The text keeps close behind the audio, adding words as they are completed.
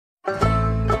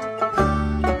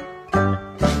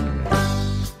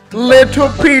Little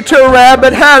Peter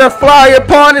Rabbit had a fly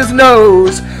upon his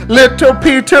nose. Little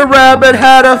Peter Rabbit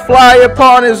had a fly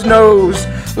upon his nose.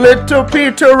 Little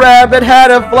Peter Rabbit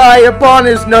had a fly upon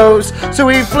his nose. So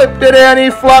he flipped it and he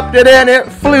flopped it and it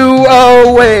flew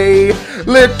away.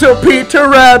 Little Peter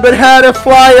Rabbit had a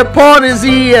fly upon his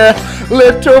ear.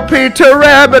 Little Peter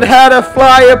Rabbit had a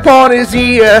fly upon his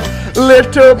ear.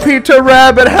 Little Peter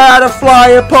Rabbit had a fly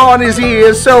upon his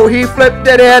ear. So he flipped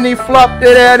it and he flopped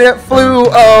it and it flew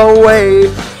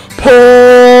away.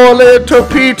 Poor little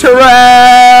Peter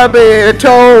Rabbit,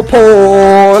 oh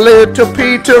poor little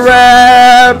Peter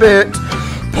Rabbit.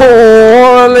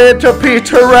 Poor little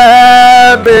Peter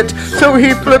Rabbit. So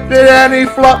he flipped it and he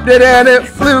flopped it and it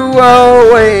flew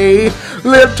away.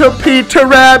 Little Peter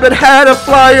Rabbit had a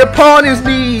fly upon his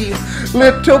knee.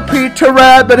 Little Peter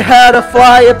Rabbit had a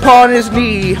fly upon his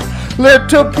knee.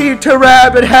 Little Peter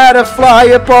Rabbit had a fly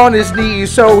upon his knee.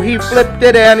 So he flipped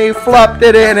it and he flopped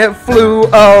it and it flew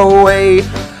away.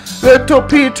 Little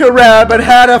Peter Rabbit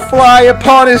had a fly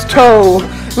upon his toe.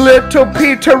 Little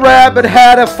Peter Rabbit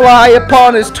had a fly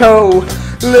upon his toe.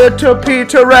 Little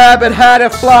Peter Rabbit had a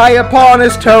fly upon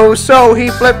his toe. So he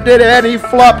flipped it and he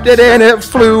flopped it and it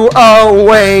flew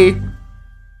away.